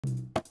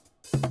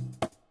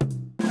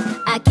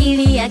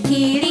Akili,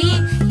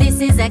 Akili,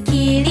 this is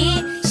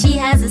Akili. She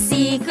has a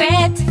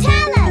secret.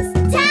 Tell us,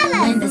 tell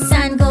us. When the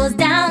sun goes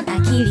down,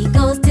 Akili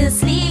goes to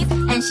sleep,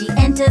 and she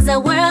enters a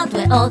world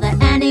where all the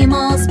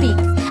animals speak.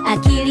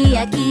 Akili,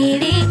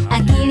 Akili,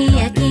 Akili,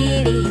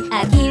 Akili,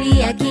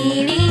 Akili,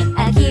 Akili,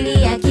 Akili,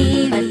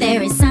 Akili. But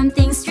there is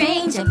something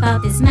strange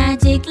about this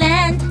magic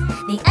land.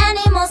 The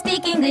animals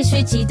speak English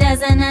which she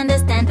doesn't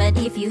understand, but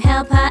if you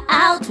help her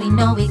out, we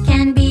know it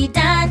can be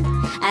done.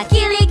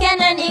 Akili can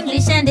learn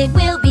English and it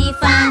will be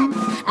fun.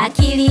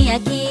 Akili,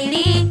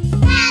 Akili,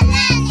 learn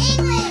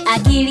English.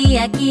 Akili,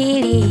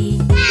 Akili,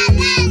 learn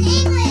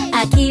English.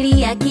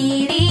 Akili,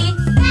 Akili,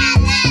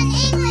 learn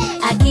English.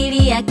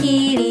 Akili,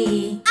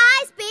 Akili.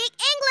 I speak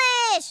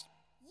English.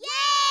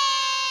 Yay!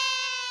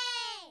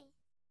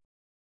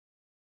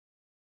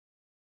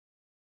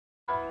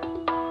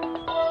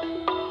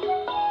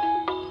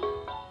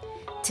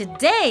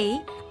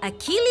 Today,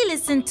 Akili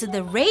listened to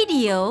the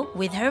radio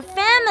with her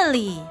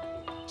family.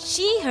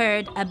 She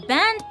heard a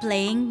band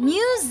playing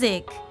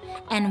music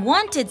and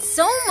wanted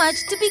so much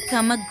to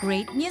become a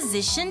great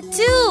musician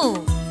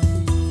too.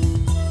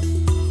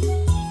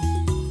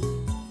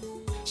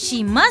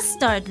 She must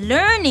start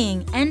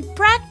learning and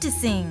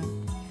practicing.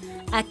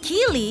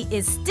 Akili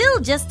is still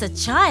just a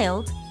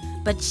child,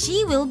 but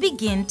she will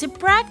begin to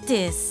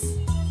practice.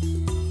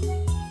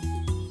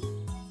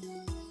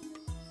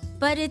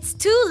 But it's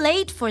too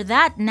late for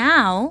that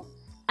now.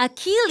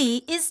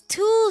 Akili is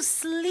too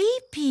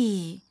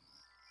sleepy.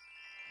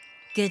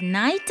 Good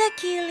night,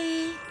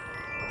 Akili.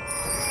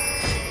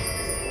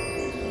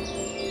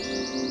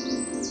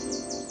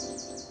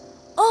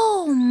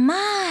 Oh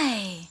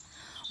my!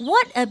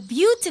 What a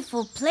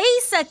beautiful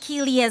place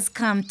Akili has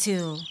come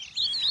to.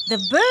 The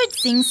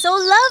birds sing so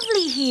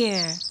lovely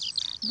here.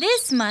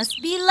 This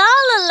must be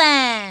Lala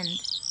Land.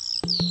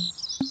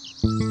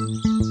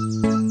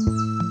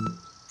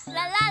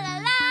 La la la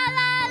la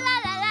la la la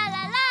la la la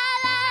la la.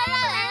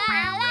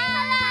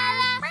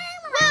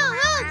 Woo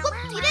woo,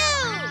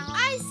 whoop-de-doo!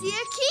 I see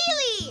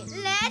Akili.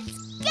 Let's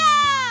go!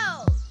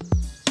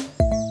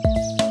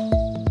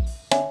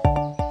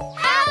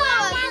 Hello,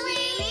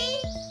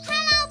 Akili.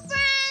 Hello,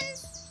 friends.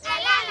 La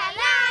la la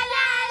la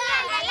la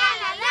la la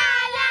la la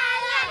la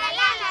la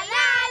la la la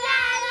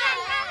la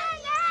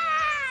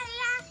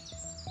la.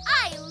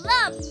 I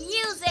love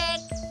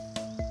music.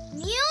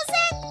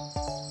 Music?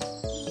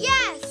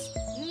 Yes,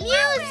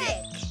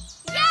 music.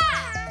 Yeah,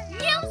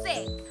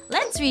 music.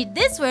 Let's read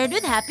this word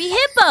with Happy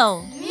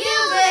Hippo.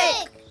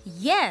 Music.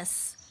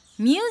 Yes,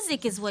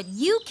 music is what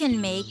you can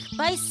make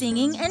by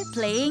singing and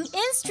playing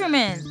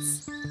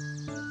instruments.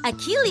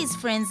 Akili's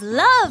friends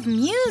love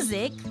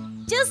music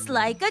just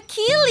like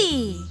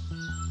Akili.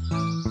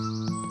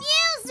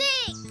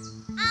 Music.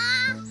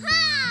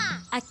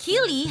 Aha!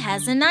 Akili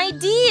has an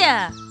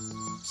idea.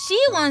 She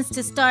wants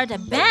to start a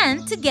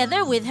band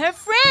together with her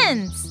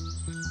friends.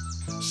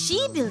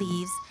 She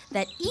believes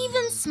that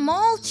even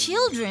small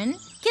children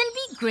can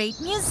be great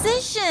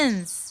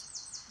musicians.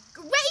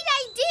 Great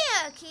idea,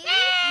 Akili.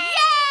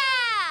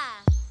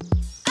 Yeah!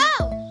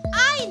 Oh,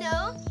 I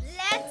know.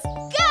 Let's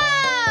go!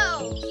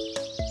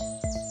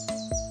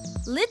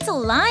 Little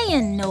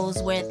Lion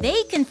knows where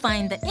they can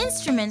find the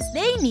instruments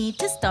they need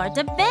to start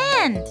a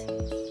band.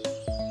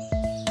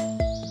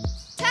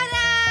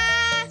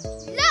 Ta-da!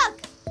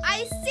 Look,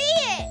 I see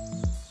it.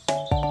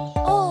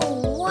 Oh,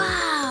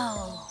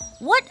 wow!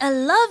 What a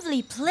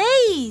lovely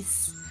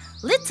place!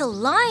 Little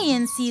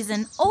Lion sees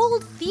an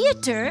old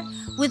theater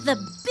with a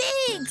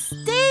big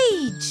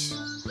stage.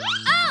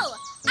 Oh,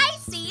 I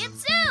see it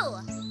too.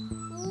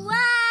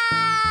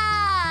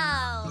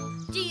 Wow!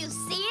 Do you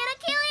see it,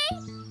 Akili?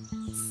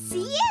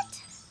 See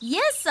it?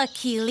 Yes,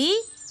 Akili.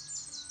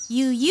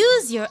 You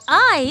use your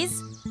eyes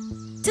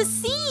to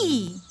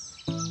see.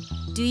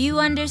 Do you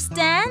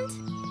understand?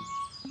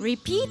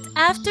 Repeat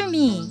after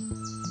me.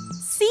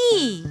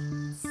 See.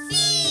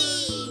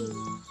 See!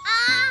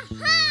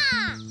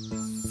 Aha!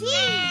 See!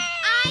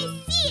 I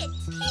see it!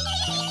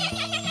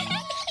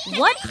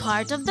 What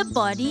part of the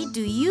body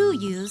do you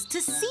use to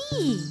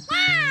see?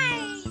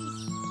 Eyes!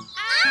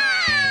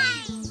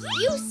 Eyes!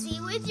 You see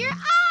with your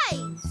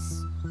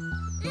eyes.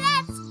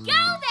 Let's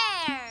go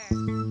there!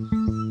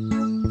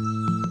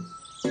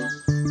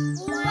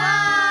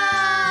 Wow!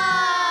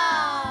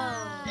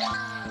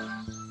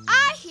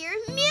 I hear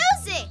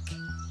music.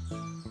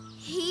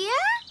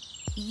 Here?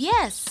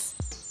 Yes.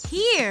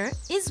 Here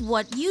is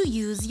what you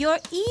use your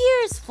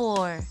ears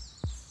for.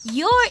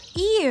 Your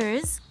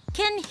ears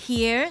can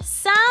hear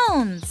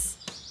sounds.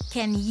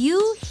 Can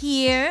you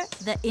hear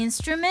the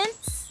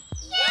instruments?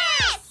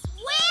 Yes!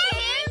 We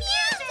hear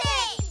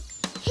music!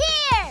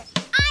 Here!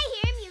 I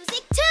hear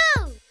music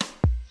too!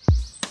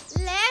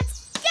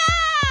 Let's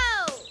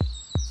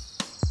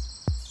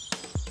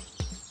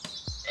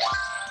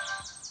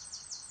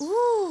go!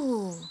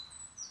 Ooh,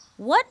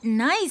 what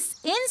nice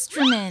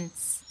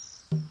instruments!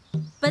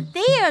 But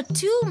they are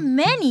too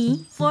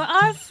many for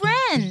our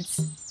friends.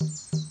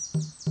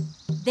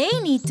 They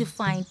need to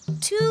find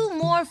 2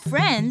 more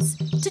friends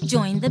to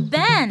join the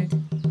band.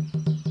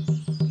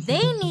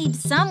 They need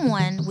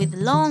someone with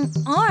long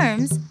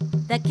arms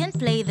that can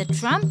play the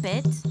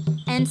trumpet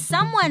and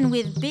someone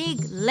with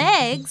big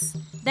legs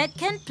that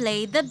can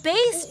play the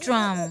bass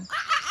drum.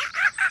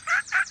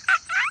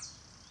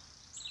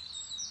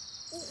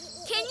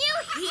 Can you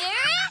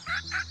hear it?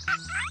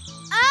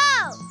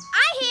 Oh,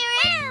 I hear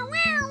it.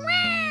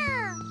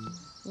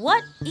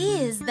 What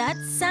is that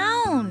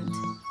sound?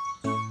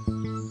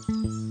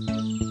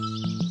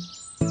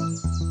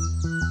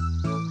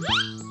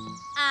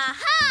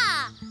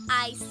 Aha!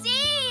 I see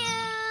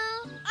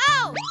you.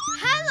 Oh,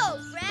 hello,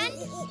 friend.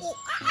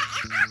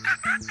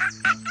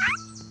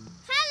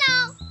 Hello.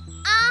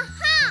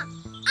 Aha!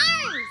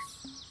 Arms.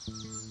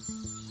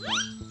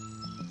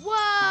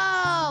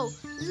 Whoa!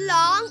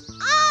 Long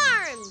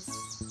arms.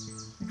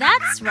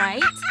 That's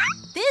right.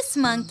 This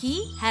monkey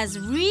has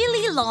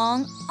really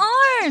long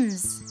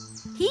arms.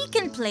 He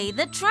can play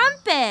the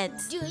trumpet.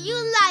 Do you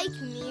like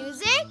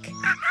music?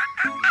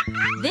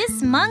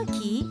 This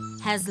monkey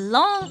has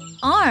long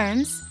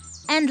arms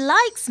and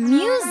likes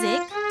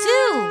music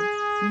too.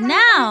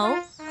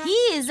 Now he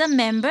is a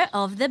member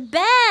of the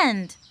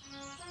band.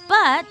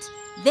 But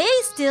they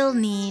still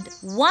need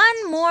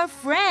one more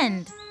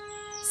friend.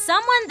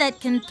 Someone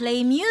that can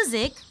play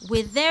music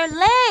with their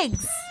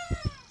legs.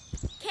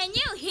 Can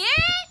you hear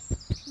it?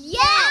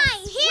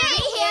 Yes, we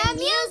hear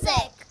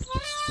music.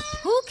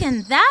 Who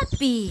can that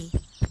be?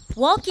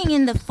 Walking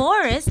in the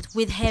forest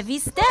with heavy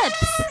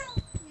steps.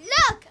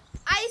 Look,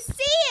 I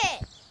see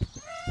it.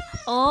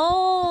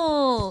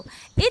 Oh,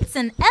 it's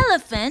an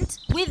elephant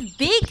with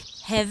big,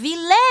 heavy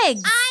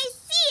legs. I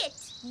see it.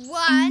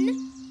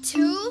 1,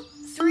 2,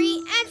 3,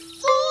 and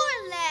 4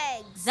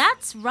 legs.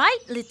 That's right,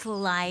 little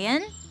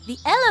lion. The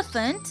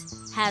elephant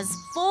has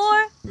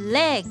 4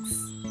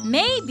 legs.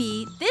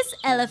 Maybe this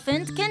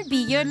elephant can be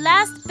your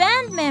last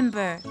band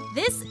member.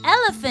 This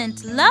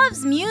elephant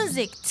loves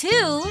music too.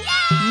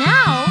 Yay!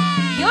 Now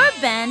your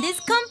band is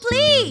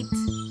complete.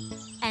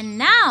 And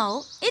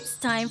now it's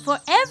time for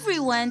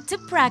everyone to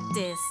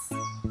practice.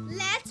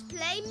 Let's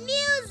play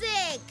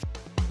music.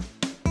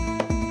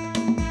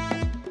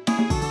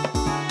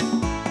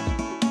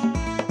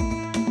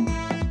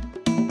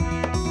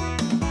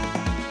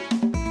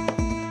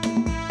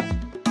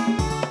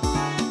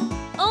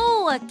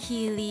 Oh,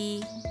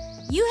 Akili,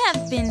 you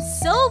have been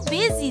so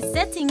busy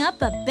setting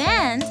up a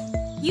band,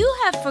 you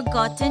have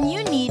forgotten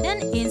you need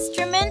an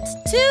instrument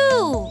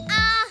too.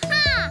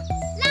 Aha!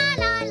 La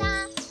la la,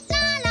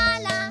 la la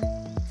la.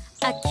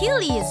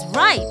 Akili is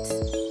right.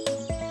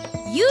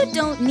 You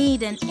don't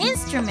need an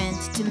instrument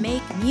to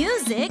make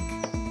music.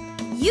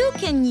 You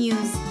can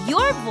use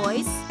your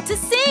voice to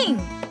sing.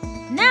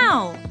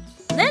 Now,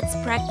 let's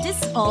practice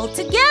all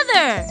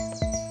together.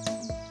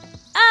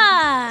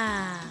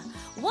 Ah,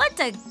 what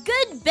a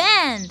good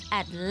band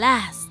at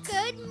last.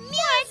 Good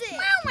music.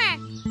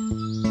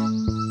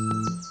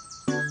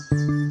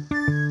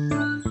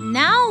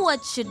 Now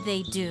what should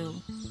they do?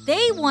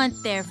 They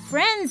want their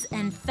friends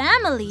and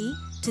family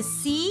to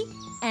see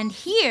and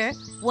hear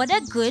what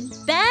a good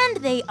band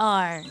they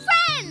are.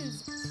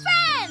 Friends!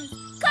 Friends!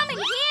 Come in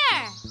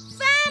here!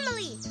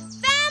 Family!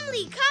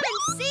 Family, come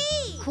and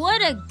see!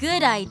 What a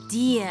good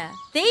idea.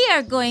 They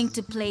are going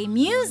to play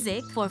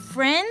music for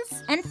friends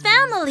and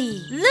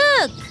family.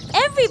 Look,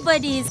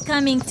 everybody is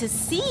coming to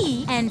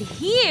see and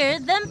hear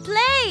them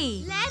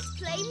play. Let's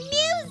play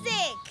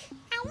music!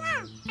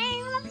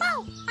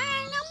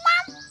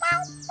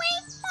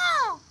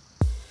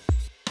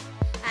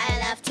 I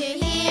love to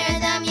hear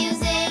the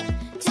music,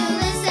 to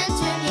listen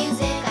to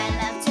music. I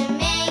love to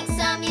make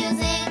some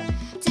music,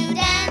 to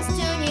dance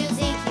to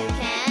music. You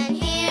can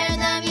hear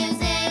the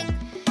music,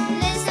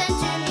 listen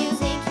to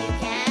music. You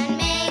can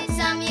make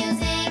some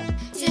music,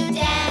 to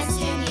dance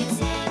to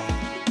music.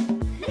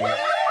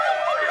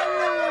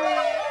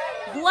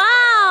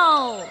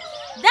 Wow!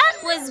 That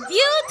was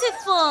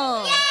beautiful!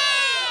 Yay!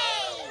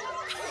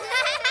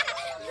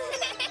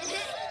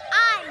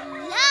 I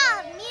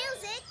love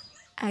music.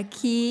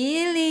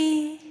 Akili.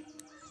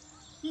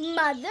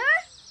 Mother?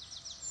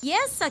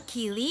 Yes,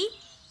 Akili.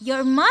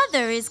 Your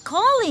mother is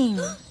calling.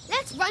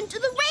 Let's run to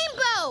the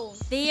rainbow.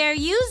 They are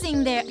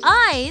using their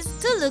eyes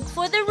to look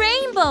for the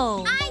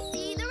rainbow. I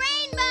see the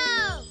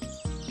rainbow.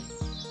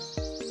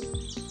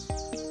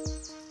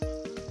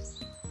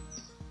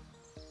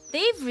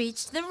 They've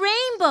reached the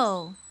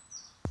rainbow.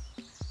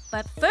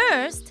 But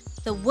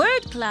first, the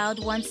word cloud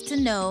wants to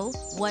know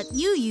what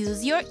you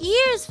use your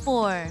ears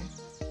for.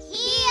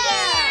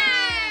 Here.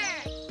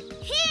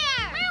 Here.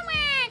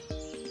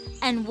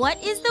 And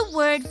what is the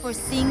word for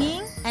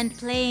singing and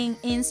playing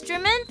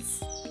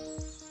instruments?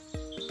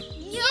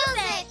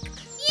 Music.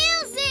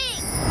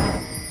 Music.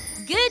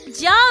 Good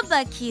job,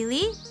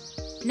 Akili.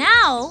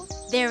 Now,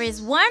 there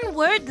is one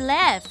word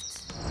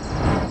left.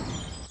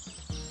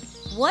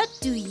 What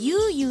do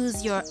you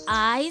use your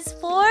eyes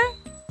for?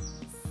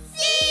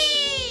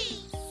 See.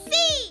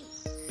 See.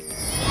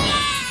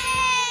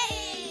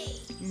 Yay!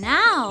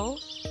 Now,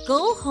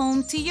 go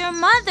home to your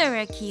mother,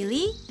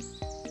 Akili.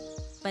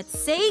 But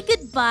say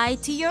goodbye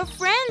to your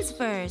friends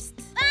first.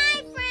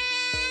 Bye,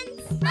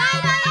 friends.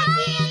 Bye,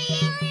 Akili.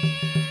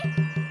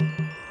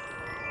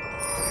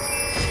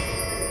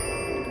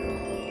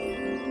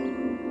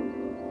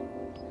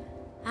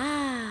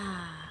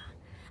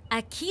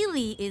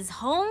 Akili is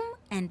home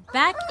and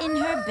back in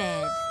her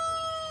bed.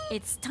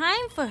 It's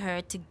time for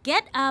her to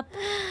get up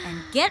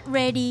and get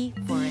ready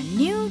for a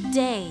new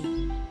day.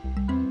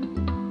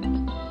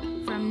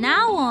 From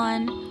now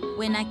on,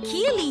 when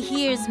Akili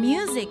hears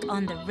music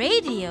on the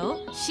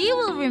radio, she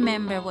will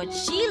remember what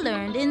she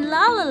learned in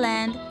Lala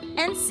Land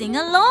and sing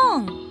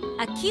along.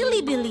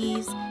 Akili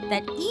believes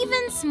that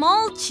even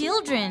small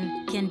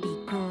children can be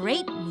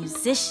great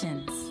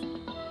musicians.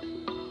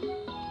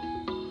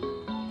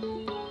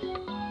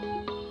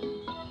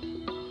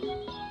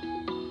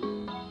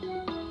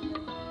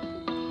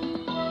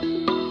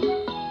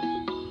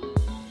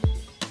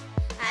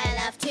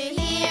 I love to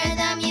hear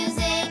the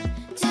music,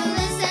 to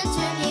listen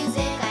to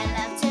music. I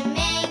love to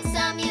make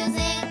some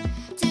music,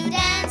 to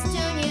dance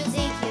to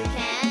music. You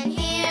can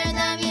hear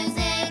the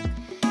music,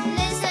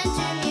 listen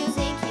to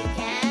music. You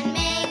can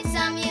make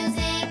some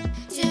music,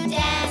 to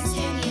dance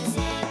to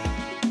music.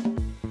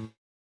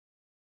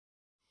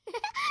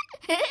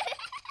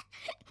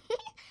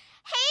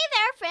 Hey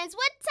there, friends.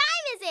 What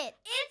time is it?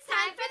 It's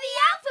time for the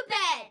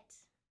alphabet.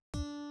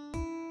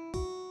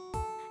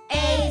 A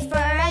is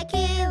for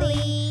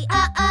Akili,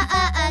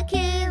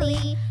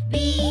 Akili. B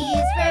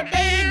is for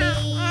baby,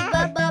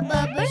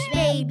 bush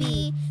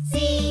baby. C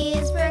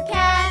is for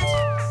cat,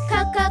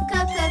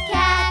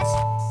 cat.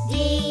 D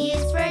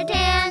is for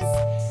dance,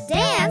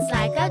 dance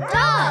like a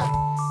dog.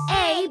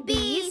 A, B,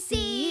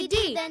 C,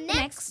 D. The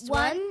next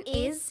one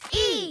is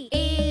E.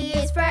 E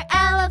is for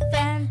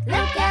elephant,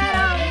 look at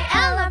all the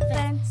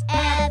elephants.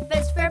 F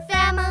is for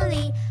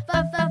family,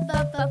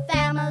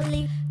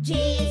 family. G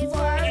is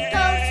for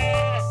goat,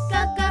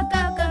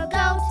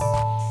 goat.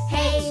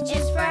 H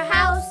is for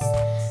house,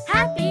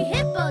 happy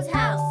hippo's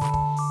house.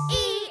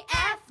 E,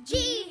 F,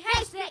 G,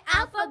 H, the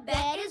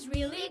alphabet is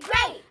really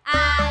great.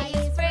 I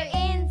is for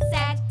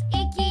insect,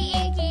 icky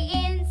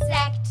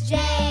insect. J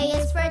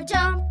is for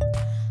jump,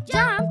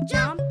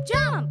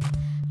 jump.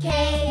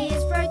 K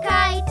is for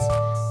kite,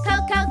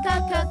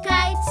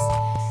 kite.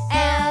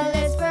 L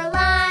is for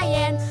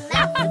lion,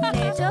 laugh with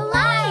little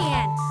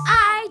lion.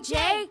 I,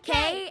 J,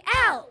 K,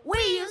 L, we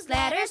use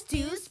letters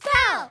to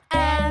spell.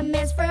 M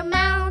is for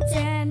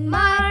mountain,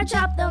 march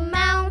up the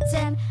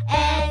mountain.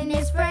 N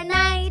is for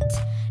night,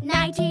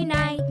 nighty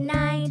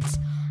night.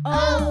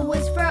 O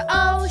is for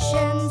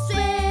ocean,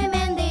 swim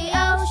in the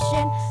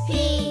ocean.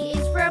 P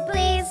is for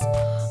please,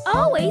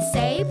 always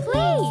say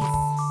please.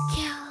 Q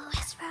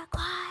is for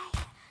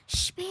quiet,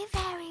 shh, be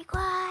very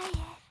quiet.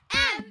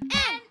 M,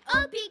 N,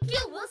 O, P, Q,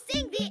 we'll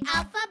sing the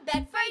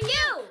alphabet for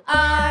you.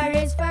 R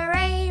is for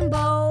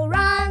rainbow,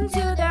 run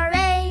to the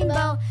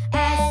rainbow.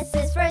 S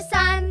is for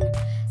sun,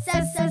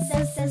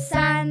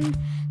 sun.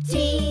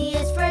 T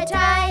is for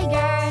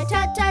tiger,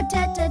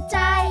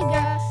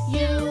 tiger.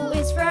 U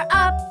is for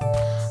up,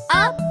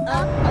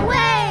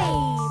 away.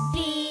 V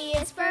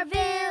is for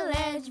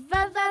village,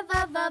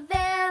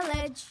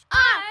 village.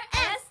 R,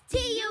 S, T,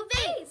 U, V,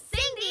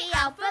 sing the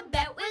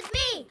alphabet with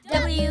me.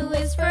 W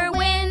is for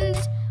wind,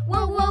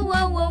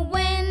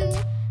 wind.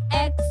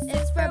 X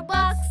is for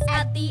box,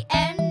 at the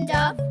end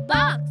of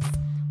box.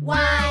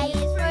 Y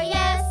is for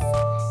yes,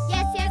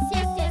 yes.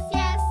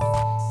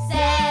 Z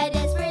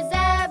is for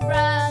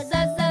zebra,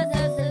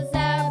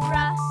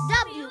 zebra.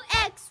 W,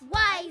 X,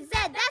 Y, Z,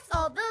 that's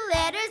all the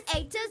letters A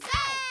to Z.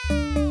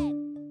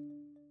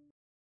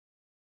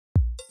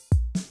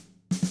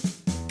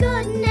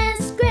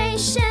 Goodness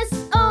gracious,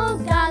 oh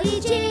golly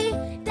gee,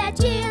 that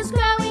G is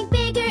growing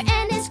bigger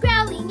and is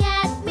growling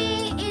at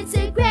me. It's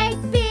a great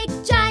big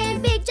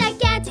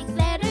gigantic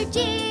letter G.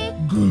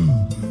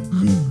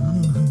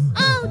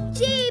 Oh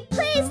G,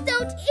 please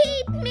don't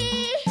eat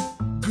me.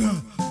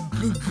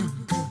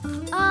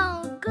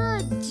 Oh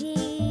good G.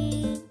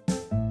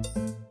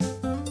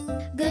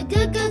 Good.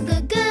 Goat. Good.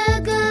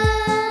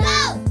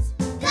 Growl.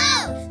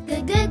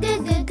 Good.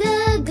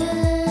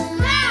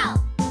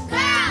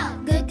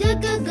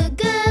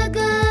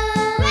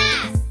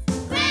 Grass.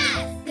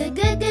 Good.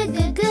 Gate.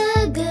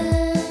 Good.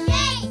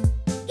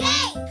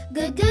 Yes.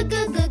 Good.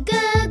 Grandmother. Good.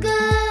 Great.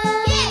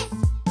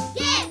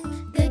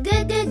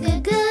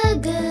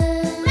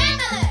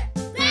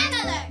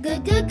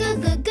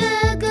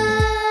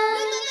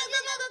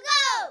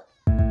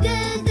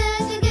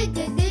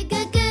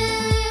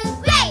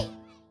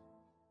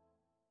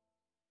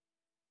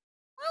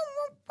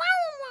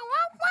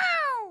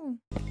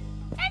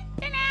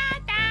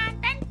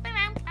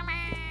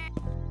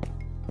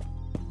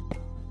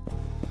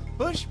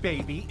 Bush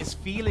Baby is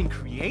feeling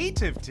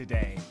creative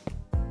today.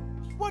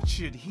 What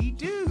should he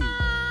do?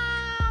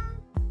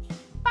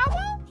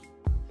 Bubble?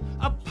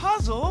 A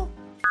puzzle?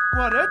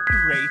 What a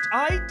great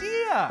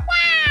idea!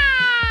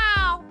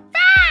 Wow!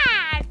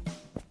 Bad!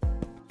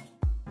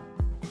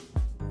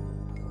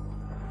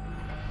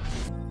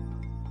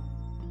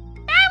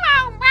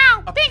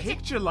 Wow! A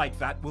picture like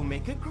that will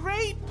make a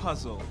great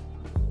puzzle.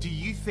 Do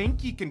you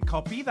think you can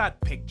copy that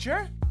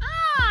picture?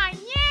 Oh,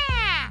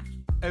 yeah!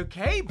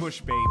 Okay, Bush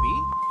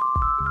Baby.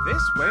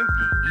 This won't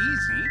be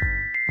easy.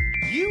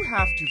 You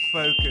have to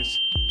focus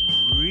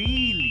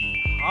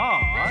really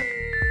hard.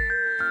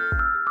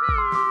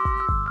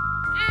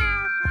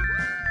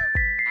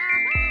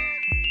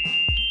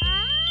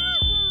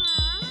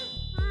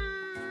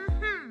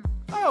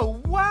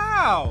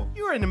 Wow!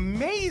 You're an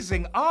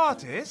amazing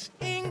artist.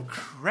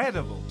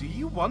 Incredible. Do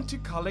you want to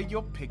color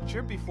your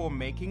picture before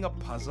making a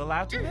puzzle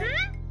out of it?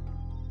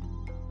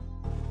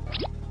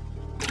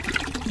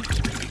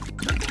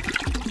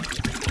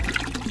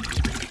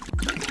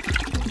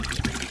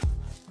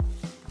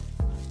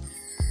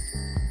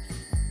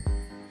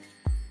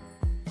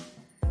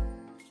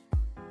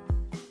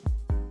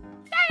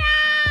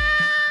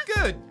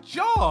 Good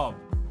job!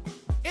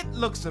 It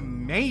looks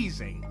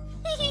amazing.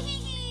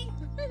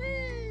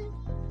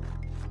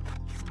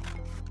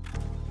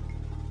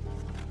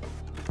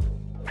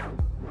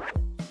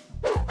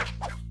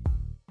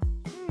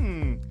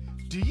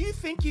 Do you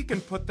think you can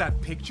put that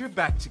picture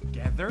back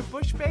together,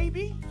 Bush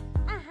Baby?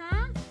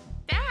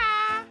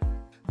 Yeah.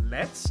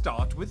 Let's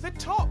start with the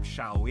top,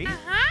 shall we?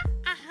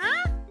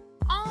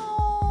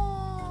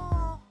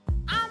 Oh.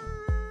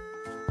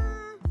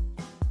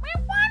 We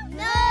want.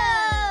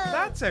 No!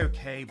 That's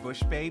okay,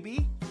 Bush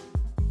Baby.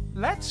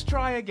 Let's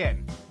try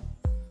again.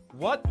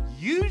 What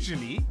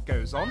usually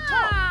goes on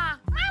top?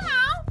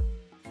 Hello.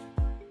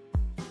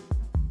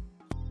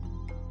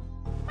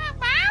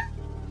 Mama.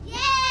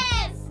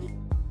 Yes!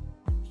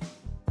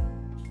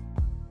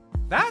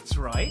 That's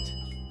right.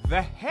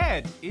 The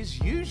head is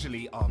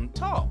usually on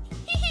top.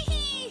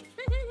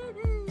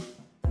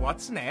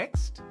 What's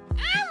next?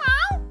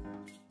 Hello.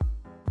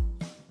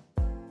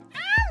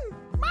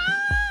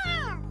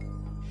 Mom.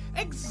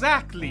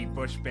 Exactly,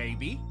 Bush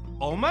Baby.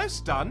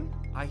 Almost done.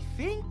 I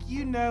think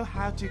you know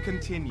how to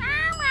continue.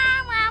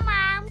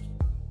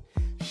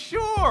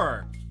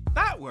 Sure,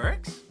 that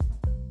works.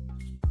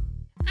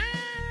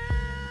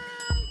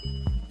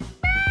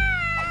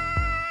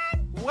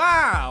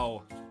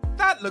 Wow,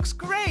 that looks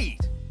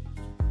great.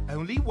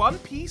 Only one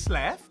piece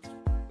left.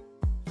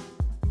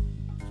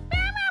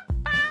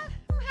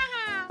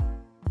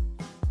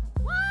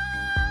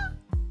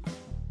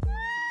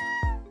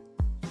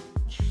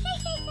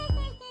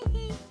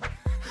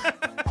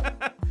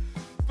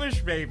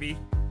 Bush Baby,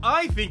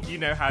 I think you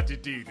know how to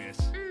do this.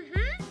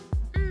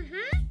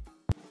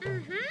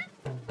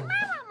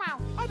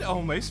 I'd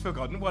almost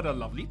forgotten what a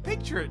lovely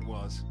picture it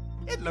was.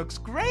 It looks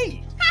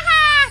great.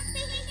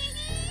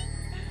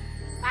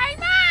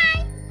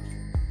 Bye-bye.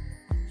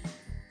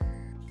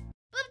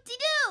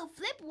 Flip-de-doo!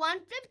 Flip 1,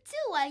 flip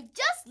 2. I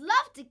just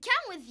love to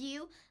come with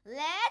you.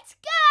 Let's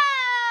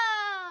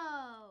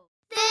go!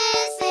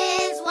 This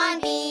is one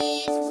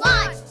beat,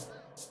 one.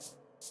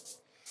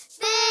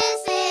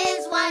 This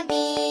is one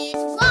beat,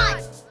 one.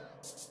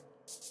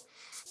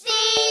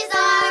 These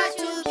are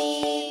two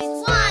beats,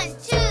 1,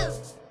 2.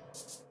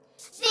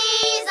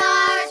 These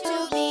are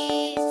two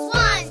beats,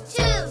 1,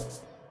 2.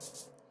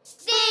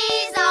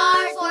 These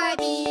are four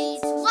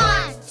beats,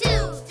 1,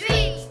 2,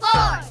 3,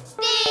 4.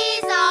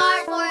 These are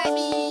four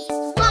beats,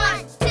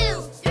 1,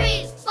 2,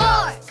 3,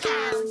 4.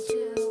 Count to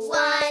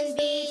one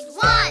beat,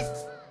 one.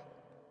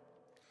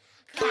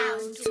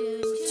 Count to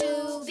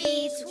two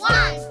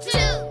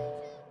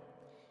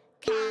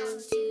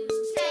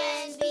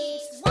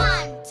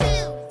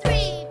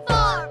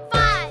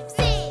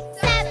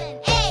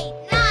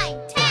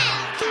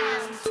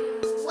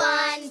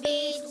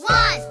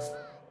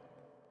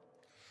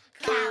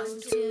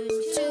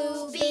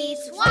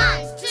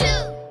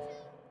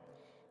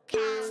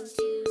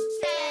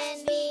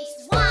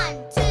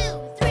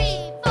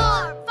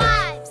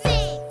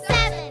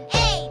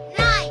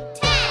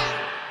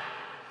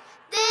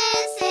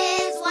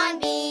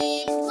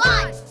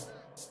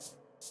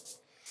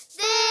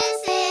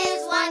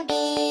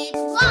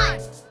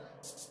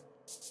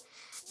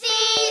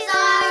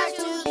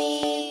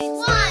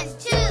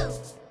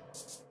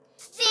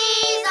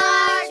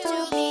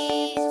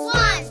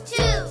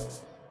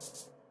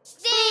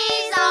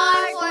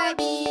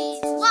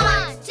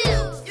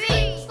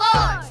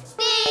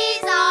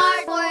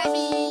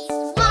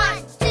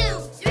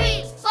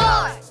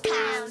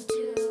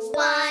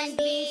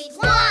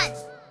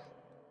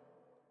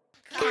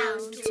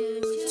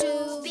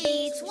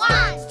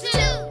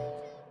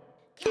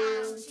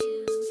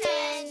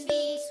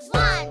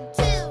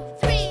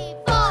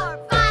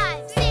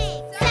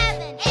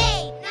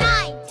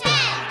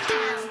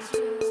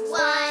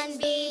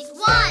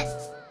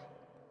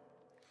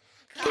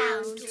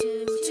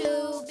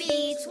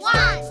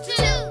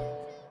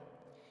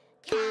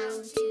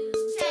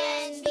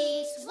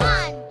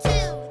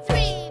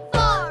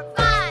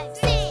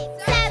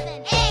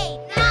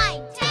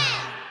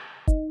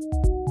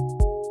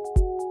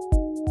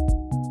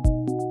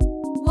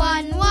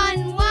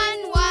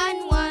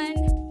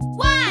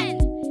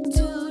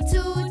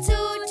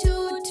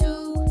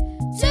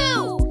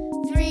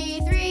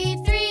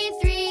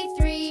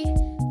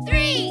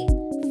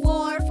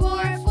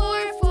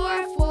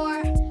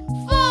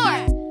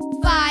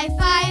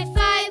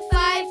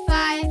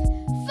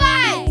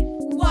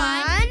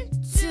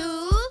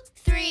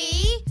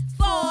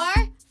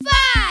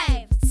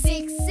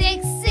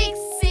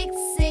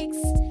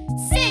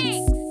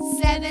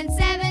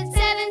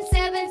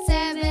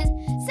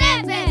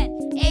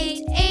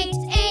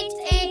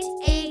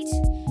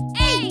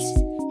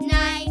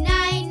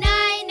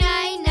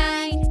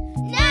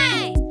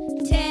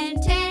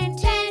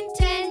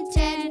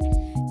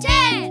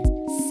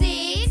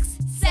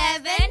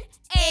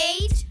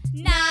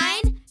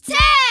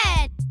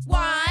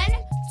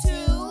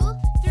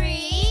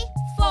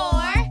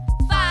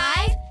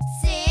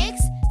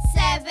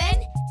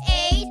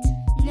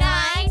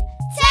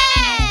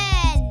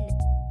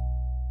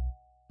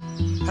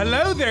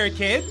there,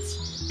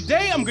 kids!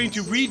 Today I'm going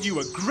to read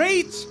you a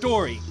great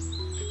story.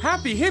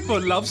 Happy Hippo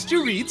loves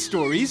to read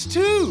stories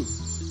too.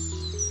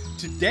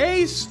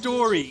 Today's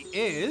story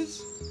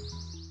is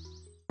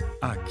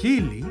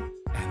Akili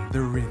and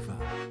the River.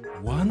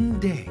 One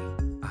day,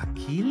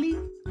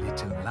 Akili,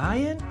 Little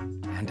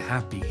Lion, and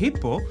Happy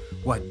Hippo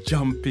were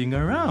jumping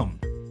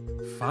around.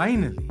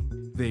 Finally,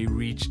 they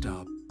reached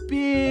a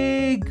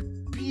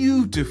big,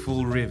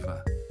 beautiful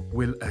river.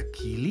 Will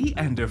Akili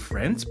and her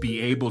friends be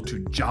able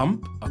to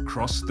jump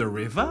across the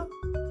river?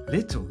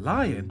 Little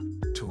Lion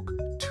took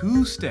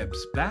 2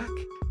 steps back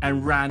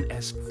and ran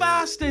as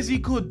fast as he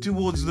could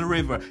towards the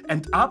river,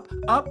 and up,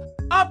 up,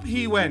 up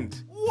he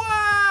went.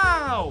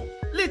 Wow!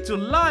 Little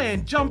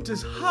Lion jumped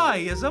as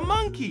high as a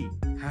monkey.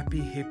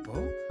 Happy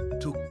Hippo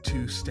took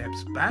 2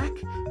 steps back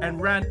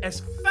and ran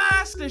as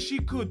fast as she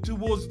could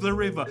towards the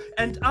river,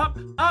 and up,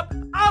 up,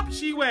 up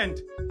she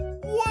went.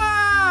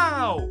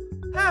 Wow!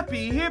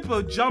 Happy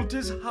Hippo jumped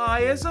as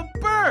high as a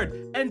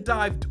bird and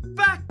dived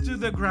back to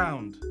the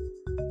ground.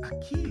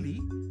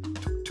 Akili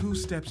took 2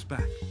 steps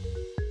back.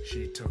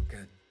 She took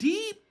a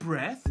deep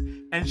breath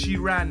and she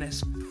ran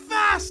as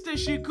fast as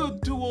she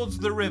could towards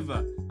the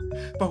river.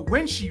 But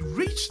when she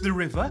reached the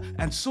river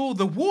and saw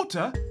the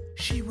water,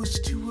 she was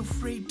too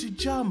afraid to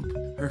jump.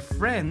 Her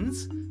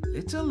friends,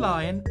 Little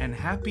Lion and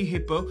Happy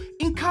Hippo,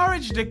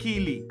 encouraged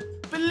Akili.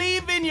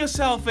 Believe in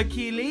yourself,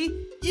 Akili.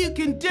 You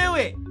can do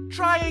it.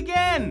 Try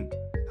again.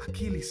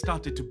 Akili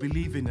started to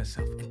believe in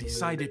herself and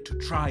decided to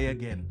try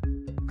again.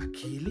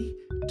 Akili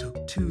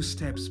took 2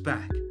 steps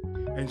back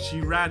and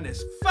she ran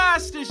as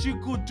fast as she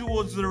could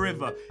towards the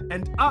river,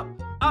 and up,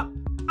 up,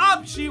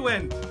 up she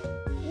went.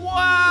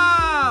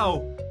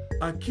 Wow!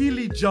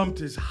 Akili jumped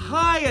as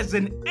high as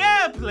an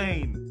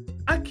airplane.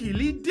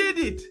 Akili did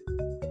it.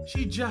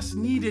 She just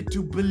needed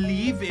to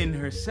believe in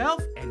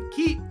herself and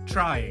keep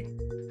trying.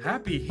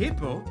 Happy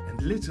Hippo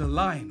and Little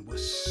Lion were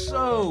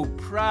so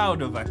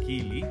proud of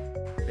Akili.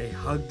 They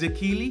hugged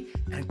Akili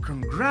and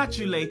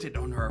congratulated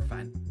on her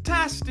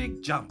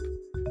fantastic jump.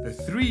 The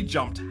 3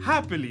 jumped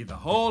happily the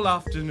whole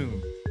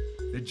afternoon.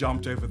 They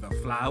jumped over the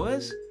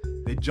flowers,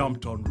 they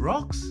jumped on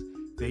rocks,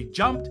 they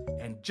jumped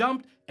and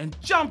jumped and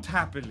jumped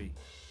happily.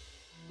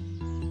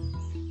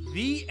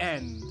 The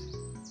end.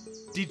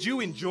 Did you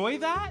enjoy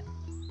that?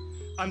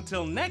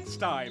 Until next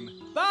time,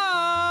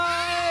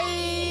 bye!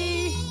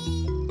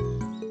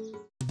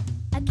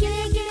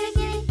 Akili,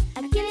 Akili,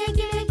 Akili,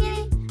 Akili,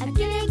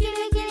 Akili,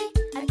 Akili, Akili,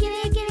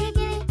 Akili, Akili,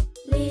 Akili.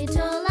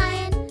 Little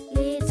lion,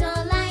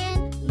 little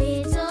lion,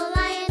 little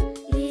lion,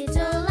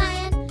 little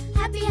lion.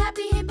 Happy,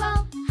 happy hippo,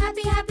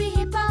 happy, happy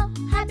hippo,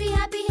 happy,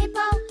 happy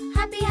hippo,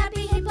 happy,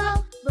 happy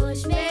hippo.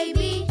 Bush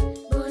baby,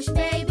 bush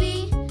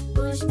baby,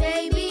 bush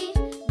baby,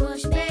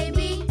 bush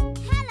baby.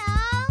 Hello,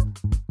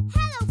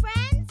 hello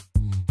friends.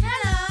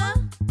 Hello,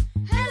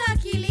 hello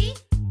Akili.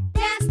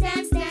 Dance,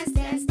 dance, dance,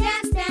 dance,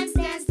 dance, dance,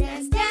 dance,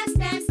 dance, dance,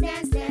 dance,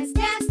 dance, dance,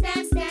 dance,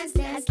 dance, dance,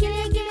 dance. Akili,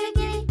 Akili,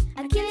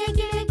 Akili, Akili,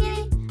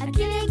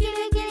 Akili, Akili,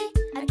 Akili,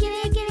 Akili,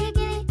 Akili,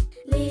 Akili.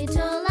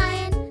 Little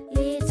lion,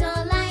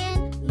 little lion,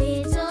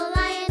 little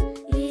lion,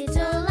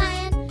 little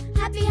lion.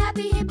 Happy,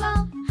 happy hippo,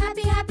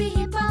 happy, happy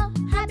hippo,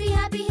 happy,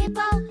 happy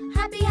hippo,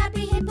 happy,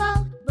 happy hippo.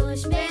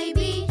 Bush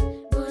baby,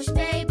 bush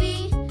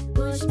baby,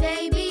 bush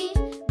baby,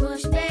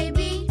 bush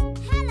baby.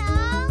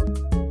 Hello,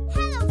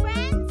 hello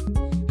friends.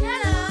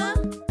 Hello,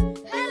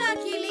 hello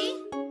Akili.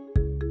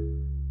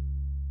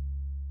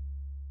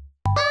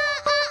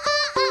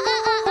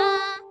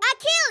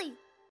 Akili.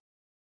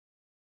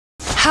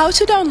 How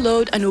to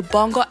download an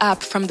Ubongo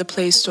app from the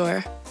Play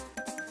Store.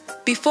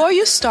 Before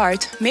you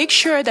start, make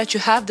sure that you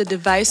have the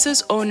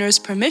device's owner's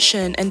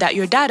permission and that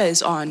your data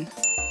is on.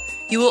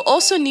 You will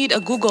also need a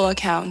Google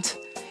account.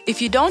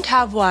 If you don't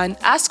have one,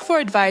 ask for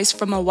advice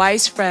from a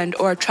wise friend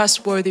or a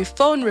trustworthy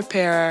phone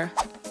repairer.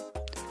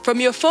 From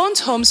your phone's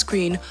home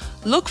screen,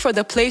 look for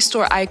the Play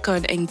Store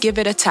icon and give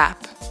it a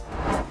tap.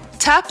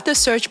 Tap the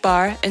search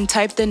bar and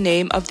type the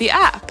name of the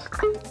app.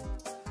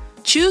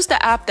 Choose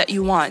the app that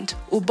you want.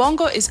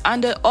 Ubongo is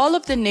under all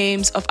of the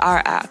names of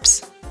our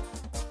apps.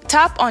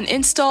 Tap on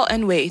Install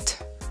and wait.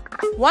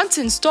 Once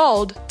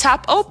installed,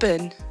 tap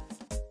Open.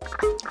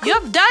 You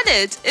have done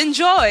it!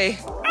 Enjoy!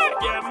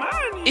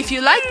 If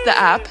you liked the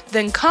app,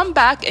 then come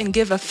back and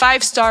give a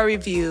 5-star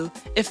review.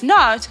 If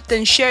not,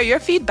 then share your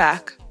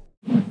feedback.